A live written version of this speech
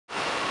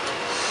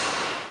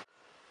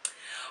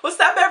What's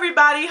up,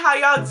 everybody? How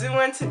y'all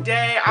doing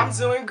today? I'm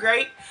doing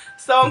great.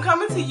 So I'm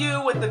coming to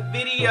you with a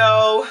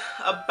video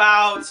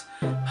about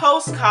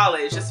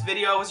post-college. This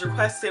video was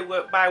requested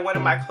by one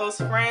of my close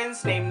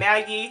friends named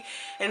Maggie,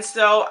 and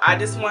so I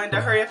just wanted to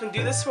hurry up and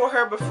do this for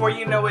her before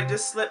you know it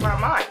just slipped my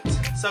mind.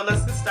 So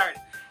let's get started.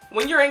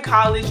 When you're in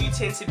college, you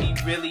tend to be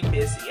really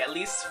busy, at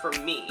least for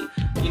me.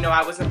 You know,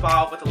 I was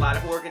involved with a lot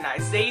of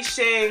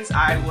organizations,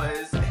 I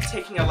was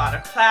taking a lot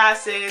of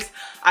classes,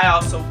 I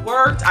also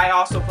worked, I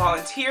also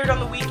volunteered on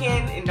the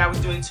weekend, and I was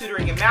doing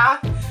tutoring in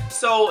math.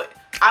 So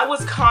I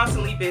was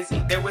constantly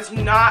busy. There was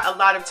not a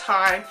lot of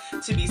time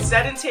to be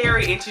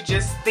sedentary and to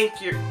just think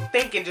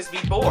and just be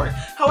bored.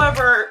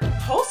 However,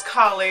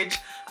 post-college,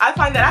 I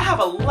find that I have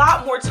a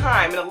lot more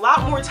time, and a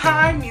lot more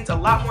time means a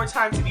lot more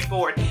time to be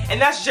bored,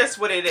 and that's just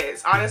what it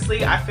is.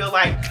 Honestly, I feel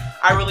like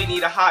I really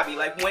need a hobby.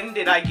 Like, when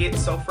did I get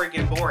so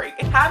freaking boring?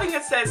 And having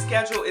a set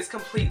schedule is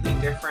completely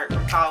different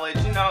from college.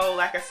 You know,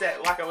 like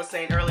I was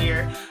saying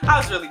earlier, I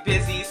was really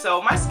busy,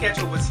 so my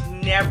schedule was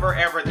never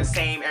ever the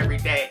same every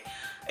day.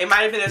 It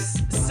might have been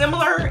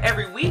similar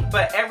every week,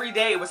 but every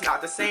day it was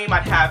not the same.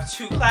 I'd have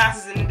 2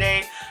 classes in a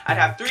day, I'd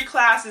have 3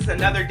 classes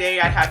another day,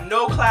 I'd have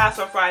no class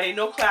on Friday,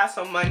 no class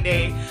on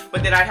Monday,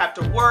 but then I'd have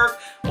to work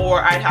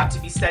or I'd have to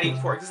be studying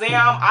for exam.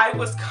 I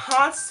was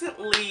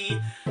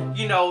constantly,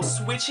 you know,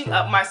 switching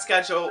up my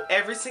schedule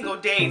every single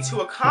day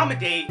to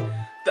accommodate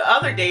the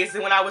other days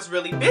when I was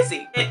really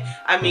busy.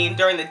 I mean,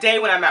 during the day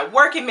when I'm at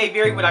work, it may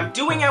vary what I'm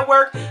doing at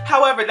work.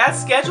 However, that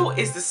schedule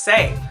is the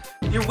same.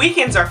 Your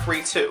weekends are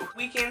free too.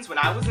 Weekends, when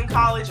I was in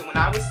college and when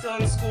I was still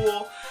in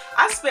school,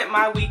 I spent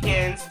my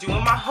weekends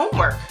doing my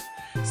homework,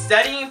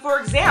 studying for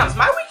exams.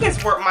 My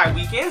weekends weren't my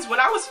weekends.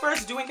 When I was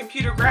first doing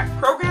computer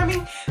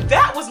programming,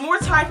 that was more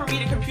time for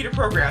me to computer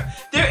program.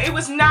 It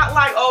was not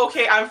like, oh,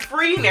 okay, I'm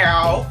free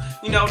now,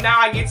 you know, now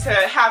I get to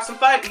have some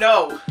fun.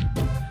 No,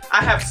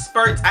 I had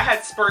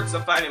spurts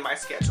of fun in my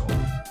schedule.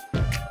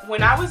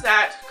 When I was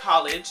at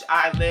college,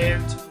 I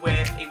lived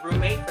with a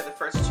roommate for the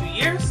first 2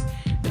 years.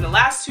 In the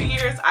last 2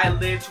 years, I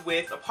lived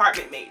with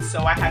apartment mates,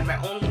 so I had my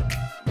own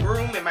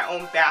room and my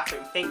own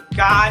bathroom. Thank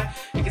God,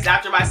 because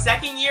after my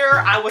second year,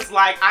 I was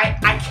like,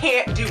 I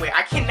can't do it.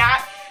 I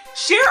cannot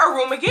share a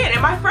room again.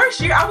 In my first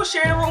year, I was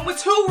sharing a room with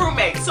 2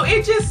 roommates, so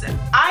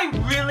I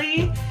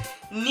really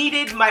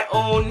needed my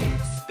own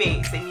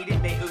space. I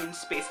needed my own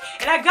space,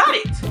 and I got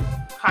it,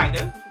 kind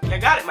of. I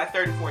got it my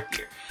 3rd and 4th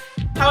year.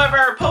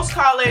 However,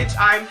 post-college,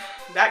 I'm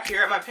back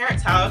here at my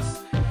parents'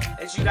 house,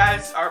 as you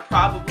guys are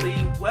probably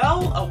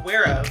well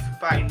aware of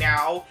by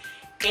now,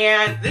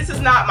 and this is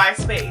not my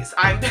space.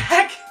 I'm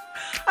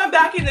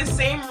back in the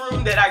same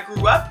room that I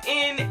grew up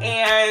in,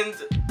 and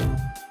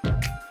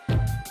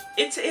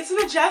it's an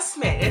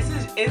adjustment.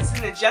 It's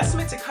an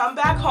adjustment to come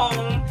back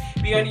home,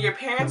 be under your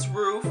parents'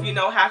 roof, you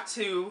know, have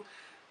to,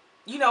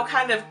 you know,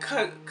 kind of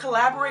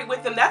collaborate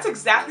with them. That's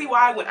exactly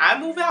why when I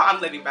move out,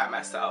 I'm living by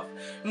myself.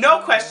 No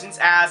questions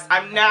asked.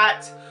 I'm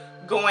not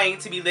going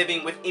to be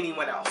living with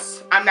anyone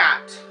else. I'm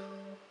not.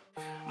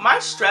 My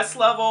stress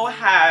level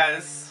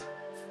has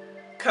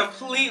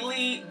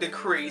completely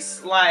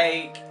decreased.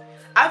 Like,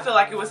 I feel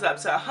like it was up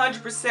to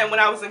 100% when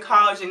I was in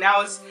college, and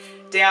now it's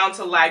down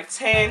to like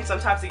 10,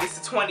 sometimes it gets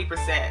to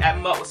 20% at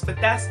most, but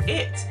that's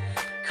it.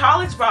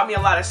 College brought me a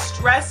lot of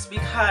stress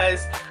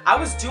because I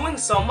was doing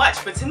so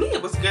much, but to me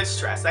it was good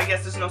stress. I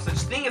guess there's no such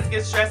thing as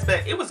good stress,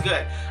 but it was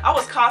good. I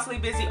was constantly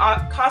busy,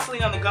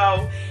 constantly on the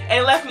go, and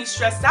it left me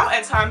stressed out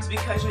at times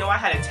because, you know, I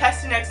had a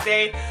test the next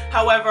day.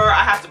 However,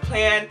 I have to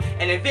plan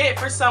an event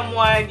for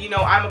someone. You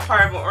know, I'm a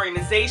part of an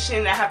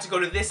organization. I have to go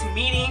to this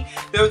meeting.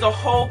 There was a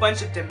whole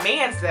bunch of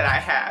demands that I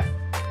had.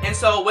 And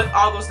so with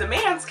all those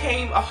demands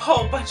came a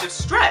whole bunch of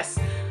stress.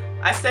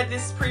 I said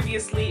this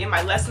previously in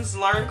my lessons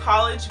learned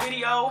college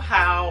video,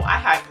 how I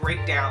had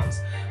breakdowns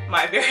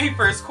my very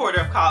first quarter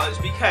of college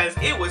because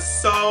it was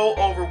so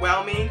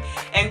overwhelming.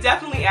 And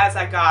definitely as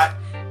I got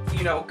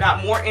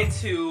more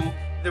into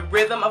the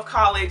rhythm of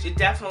college,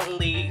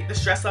 the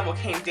stress level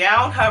came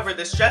down. However,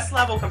 the stress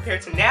level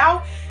compared to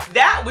now,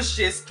 that was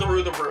just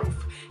through the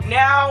roof.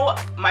 Now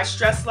my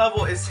stress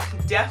level is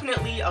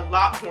definitely a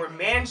lot more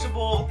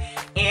manageable,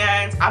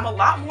 and I'm a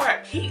lot more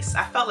at peace.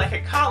 I felt like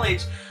at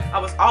college I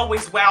was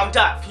always wound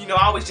up, you know,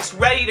 always just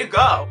ready to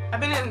go.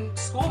 I've been in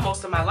school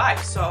most of my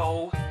life,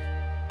 so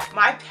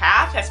my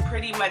path has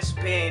pretty much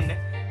been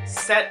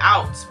set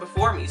out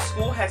before me.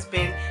 School has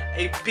been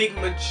a big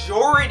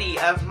majority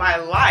of my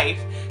life.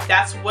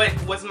 That's what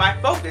was my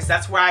focus.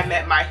 That's where I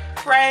met my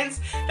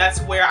friends.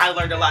 That's where I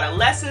learned a lot of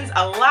lessons.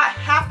 A lot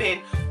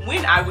happened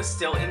when I was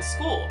still in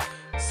school.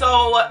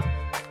 So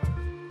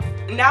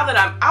now that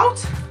I'm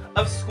out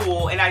of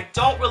school and I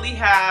don't really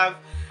have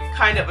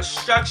kind of a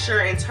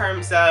structure in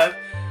terms of,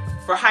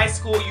 for high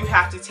school you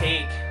have to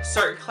take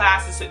certain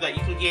classes so that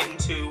you can get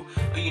into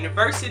a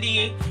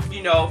university.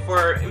 You know,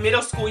 for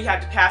middle school you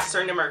have to pass a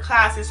certain number of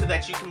classes so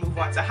that you can move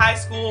on to high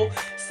school.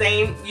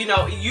 Same, you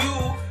know, you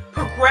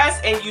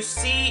progress and you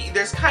see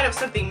there's kind of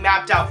something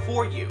mapped out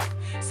for you.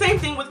 same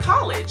thing with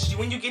college.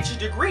 When you get your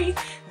degree,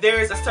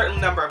 there's a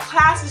certain number of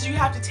classes you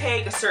have to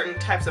take, a certain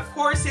types of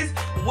courses,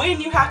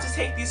 when you have to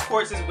take these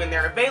courses, when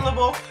they're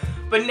available.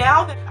 But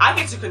now that I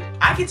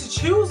get to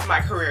choose my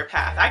career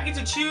path. I get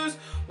to choose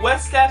what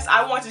steps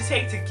I want to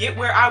take to get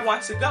where I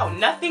want to go.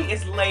 Nothing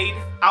is laid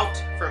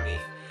out for me.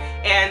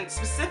 And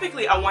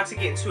specifically, I want to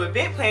get into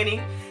event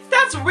planning.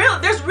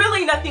 There's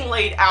really nothing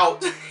laid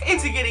out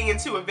into getting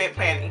into event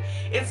planning.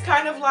 It's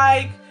kind of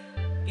like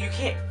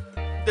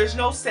there's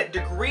no set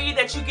degree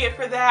that you get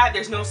for that.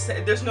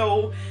 There's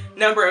no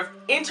number of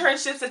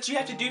internships that you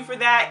have to do for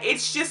that.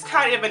 It's just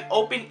kind of an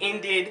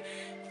open-ended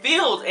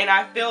field, and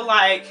I feel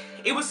like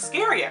it was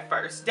scary at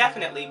first,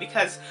 definitely,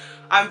 because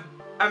I'm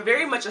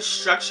very much a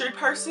structured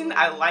person.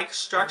 I like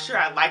structure.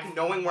 I like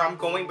knowing where I'm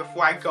going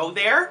before I go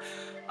there.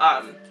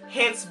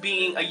 Hence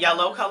being a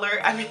yellow color.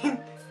 I mean,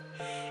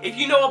 if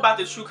you know about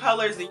the true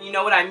colors, then you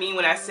know what I mean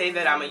when I say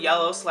that I'm a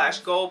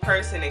yellow/gold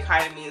person. It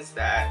kind of means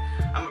that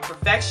I'm a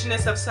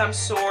perfectionist of some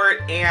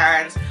sort,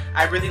 and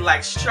I really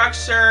like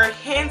structure.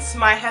 Hence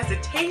my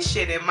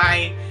hesitation and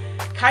my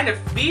kind of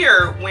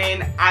fear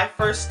when I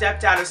first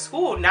stepped out of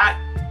school, not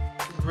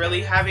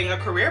really having a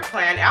career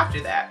plan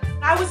after that.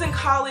 When I was in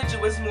college,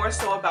 it was more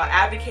so about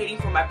advocating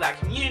for my Black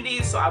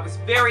community, so I was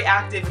very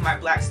active in my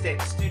Black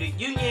Student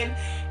Union,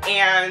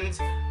 and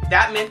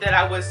that meant that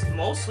I was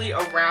mostly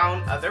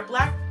around other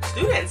Black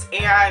students,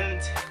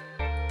 and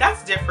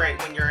that's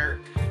different when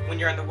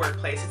you're in the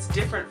workplace. It's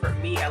different for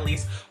me, at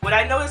least. What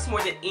I noticed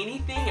more than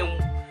anything,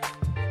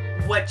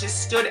 and what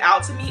just stood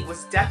out to me,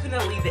 was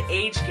definitely the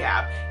age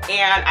gap.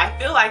 And I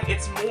feel like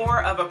it's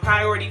more of a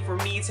priority for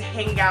me to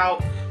hang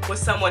out with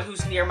someone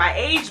who's near my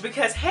age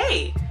because,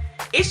 hey,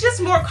 it's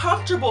just more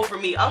comfortable for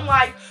me.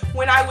 Unlike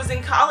when I was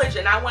in college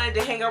and I wanted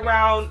to hang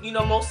around, you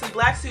know, mostly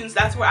Black students,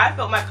 that's where I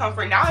felt my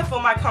comfort. Now I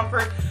feel my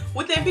comfort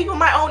within people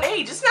my own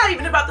age. It's not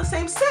even about the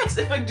same sex.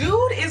 If a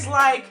dude is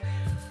like,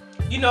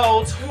 you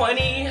know,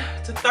 20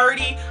 to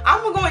 30,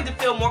 I'm going to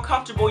feel more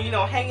comfortable, you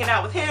know, hanging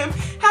out with him,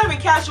 having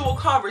casual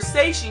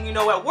conversation, you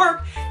know, at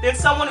work, than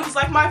someone who's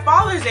like my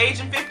father's age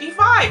and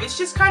 55. It's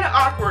just kind of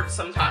awkward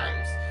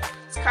sometimes.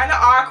 It's kind of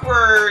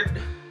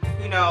awkward,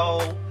 you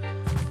know,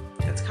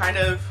 it's kind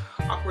of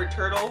awkward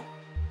turtle.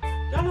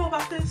 Y'all know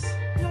about this?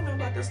 Y'all know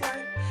about this life?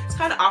 It's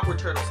kind of awkward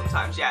turtle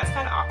sometimes. Yeah, it's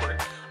kind of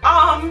awkward.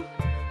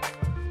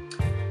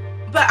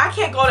 But I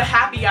can't go to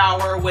happy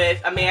hour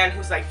with a man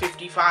who's like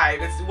 55.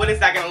 What is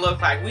that going to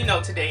look like? We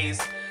know today's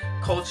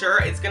culture.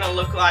 It's going to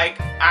look like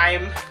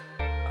I'm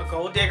a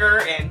gold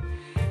digger, and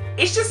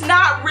it's just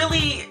not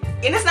really,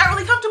 and it's not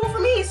really comfortable for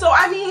me. So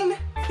I mean,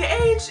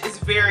 the age is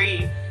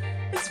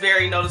it's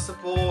very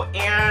noticeable,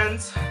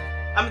 and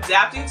I'm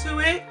adapting to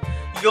it.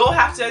 You'll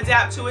have to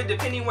adapt to it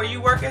depending where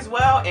you work as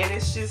well, and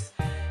it's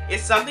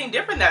something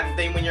different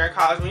than when you're in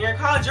college. When you're in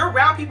college, you're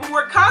around people who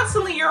are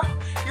constantly your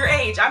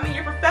age. I mean,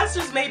 your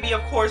professors may be,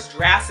 of course,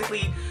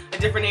 drastically a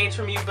different age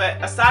from you, but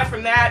aside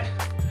from that,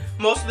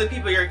 most of the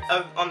people you're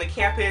on the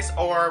campus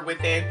are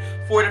within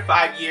 4 to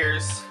 5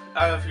 years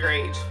of your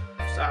age.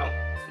 So,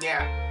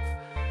 yeah.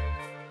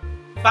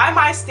 By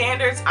my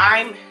standards,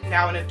 I'm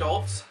now an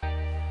adult,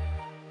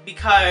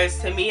 because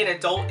to me, an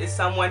adult is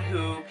someone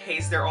who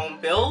pays their own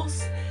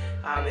bills,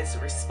 is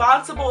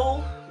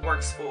responsible,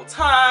 works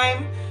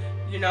full-time,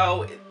 you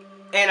know,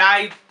 and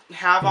I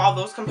have all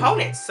those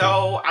components.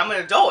 So I'm an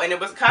adult, and it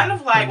was kind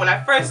of like when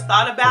I first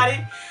thought about it,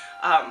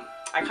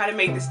 I kind of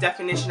made this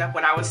definition up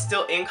when I was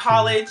still in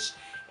college,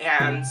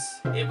 and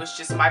it was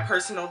just my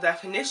personal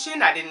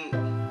definition. I didn't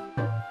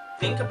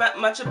think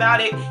much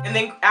about it, and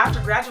then after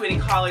graduating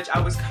college,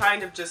 I was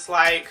kind of just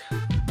like,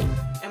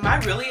 am I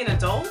really an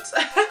adult?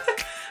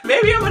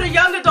 Maybe I'm a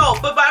young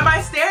adult, but by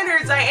my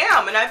standards, I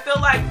am, and I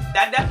feel like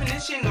that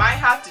definition might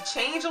have to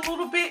change a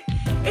little bit.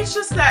 It's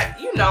just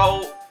that, you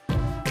know,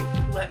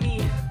 let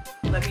me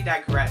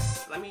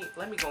digress. Let me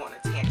go on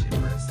a tangent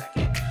for a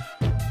second.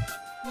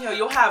 You know,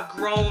 you'll have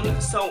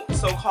grown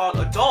so-called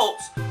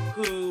adults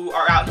who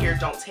are out here,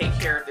 don't take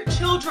care of their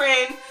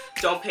children,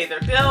 don't pay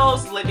their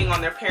bills, living on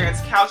their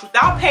parents' couch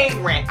without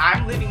paying rent.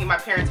 I'm living in my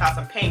parents' house.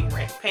 I'm paying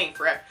rent, paying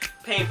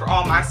for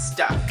all my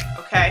stuff.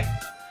 Okay.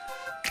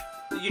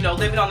 You know,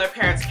 living on their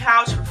parents'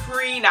 couch for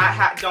free,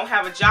 don't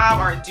have a job,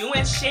 aren't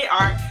doing shit,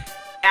 aren't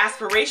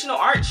aspirational,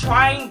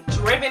 aren't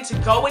driven to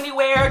go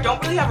anywhere,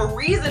 don't really have a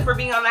reason for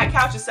being on that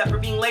couch except for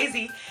being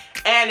lazy.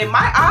 And in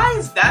my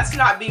eyes, that's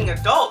not being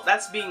adult,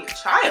 that's being a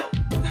child.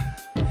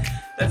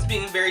 That's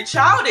being very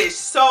childish.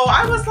 So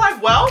I was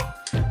like, well,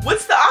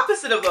 what's the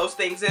opposite of those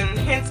things? And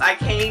hence I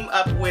came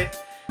up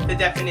with the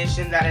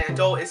definition that an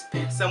adult is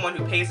someone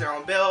who pays their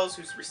own bills,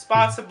 who's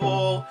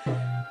responsible,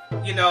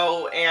 you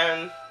know,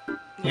 and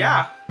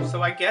yeah,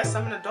 so I guess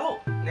I'm an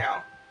adult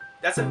now.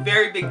 That's a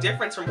very big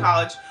difference from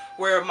college,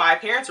 where my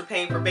parents were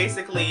paying for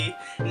basically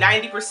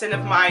 90%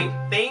 of my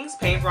things,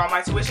 paying for all my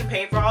tuition,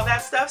 paying for all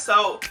that stuff.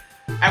 So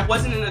I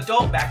wasn't an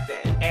adult back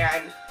then,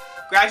 and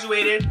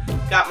graduated,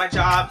 got my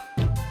job,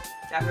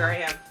 now here I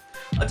am.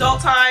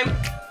 Adult time.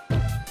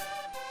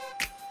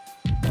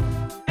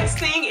 Next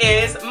thing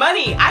is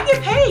money. I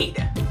get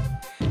paid.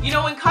 You You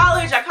know, in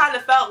college, I kind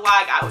of felt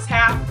like I was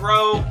half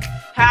broke,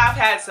 half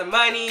had some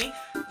money.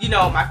 You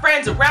know, my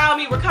friends around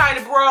me were kind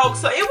of broke,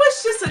 so it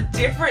was just a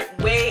different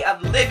way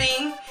of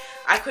living.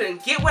 I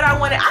couldn't get what I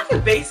wanted. I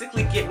can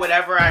basically get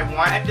whatever I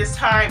want at this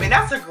time, and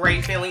that's a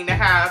great feeling to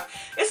have.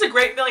 It's a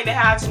great feeling to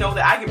have, to know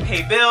that I can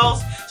pay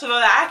bills, to know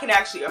that I can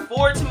actually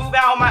afford to move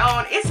out on my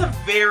own. It's a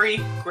very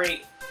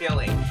great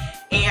feeling,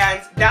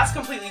 and that's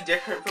completely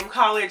different from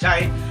college.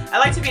 I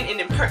like to be an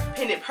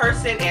independent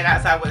person, and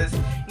as I was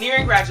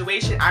nearing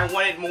graduation, I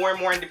wanted more and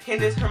more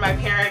independence from my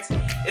parents,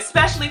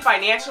 especially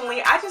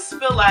financially. I just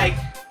feel like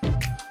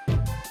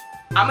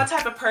I'm a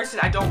type of person,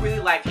 I don't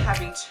really like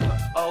having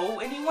to owe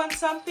anyone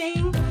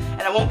something,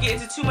 and I won't get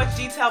into too much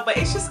detail, but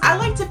it's just, I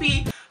like to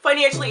be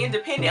financially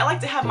independent. I like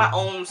to have my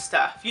own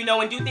stuff, you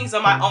know, and do things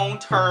on my own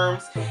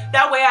terms.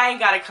 That way I ain't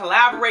gotta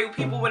collaborate with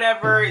people,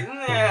 whatever.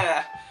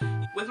 Nah.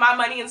 With my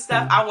money and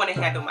stuff, I want to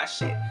handle my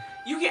shit.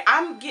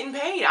 I'm getting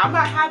paid. I'm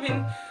not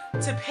having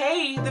to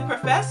pay the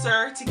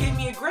professor to give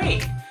me a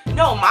grade.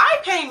 No, my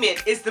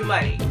payment is the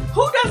money.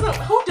 Who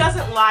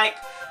doesn't like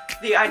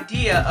the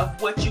idea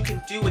of what you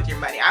can do with your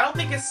money? I don't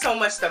think it's so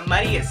much the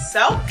money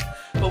itself,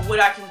 but what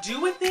I can do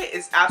with it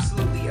is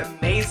absolutely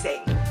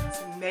amazing.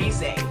 It's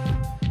amazing.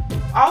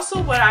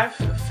 Also, what I've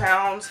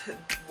found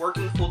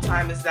working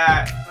full-time is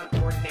that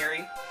I'm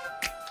ordinary.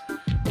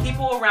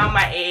 People around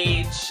my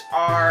age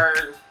are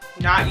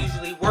not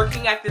usually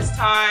working at this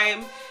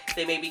time.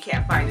 They maybe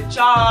can't find a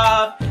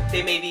job.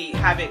 They maybe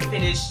haven't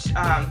finished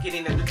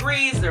getting their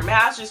degrees, their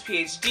master's,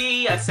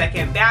 PhD, a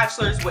second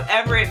bachelor's,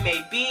 whatever it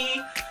may be.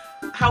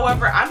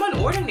 However, I'm an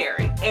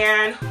ordinary,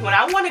 and when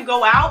I want to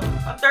go out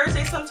on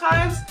Thursday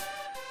sometimes,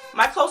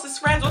 my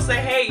closest friends will say,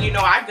 hey, you know,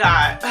 I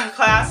got a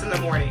class in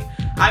the morning.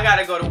 I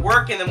gotta go to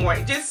work in the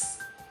morning.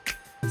 Just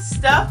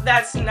stuff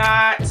that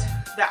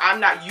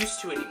I'm not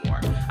used to anymore.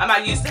 I'm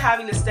not used to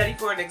having to study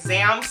for an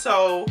exam,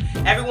 so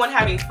everyone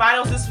having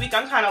finals this week,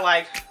 I'm kind of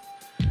like,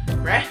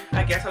 right,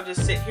 I guess I'll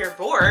just sit here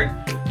bored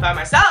by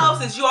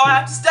myself since you all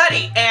have to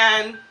study,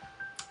 and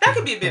that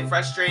can be a bit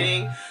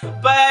frustrating,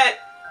 but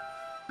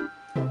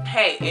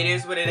hey, it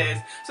is what it is.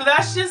 So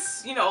that's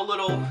just, you know, a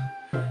little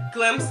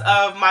glimpse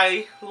of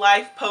my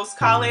life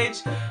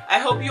post-college. I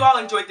hope you all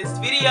enjoyed this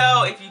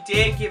video. If you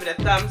did, give it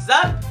a thumbs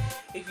up.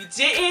 If you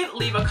didn't,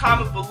 leave a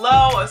comment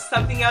below of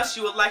something else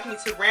you would like me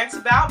to rant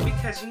about,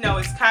 because you know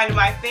it's kind of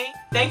my thing.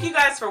 Thank you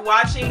guys for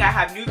watching. I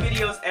have new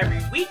videos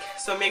every week,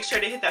 so make sure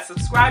to hit that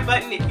subscribe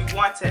button if you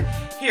want to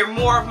hear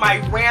more of my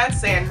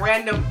rants and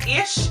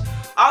random-ish.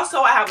 Also,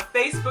 I have a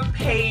Facebook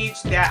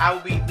page that I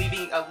will be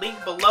leaving a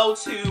link below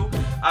to.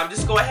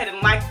 Just go ahead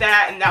and like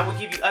that, and that will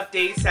give you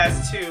updates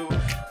as to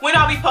when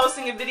I'll be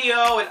posting a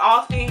video and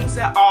all things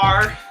that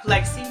are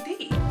Lexi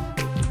D.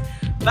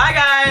 Bye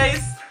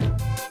guys!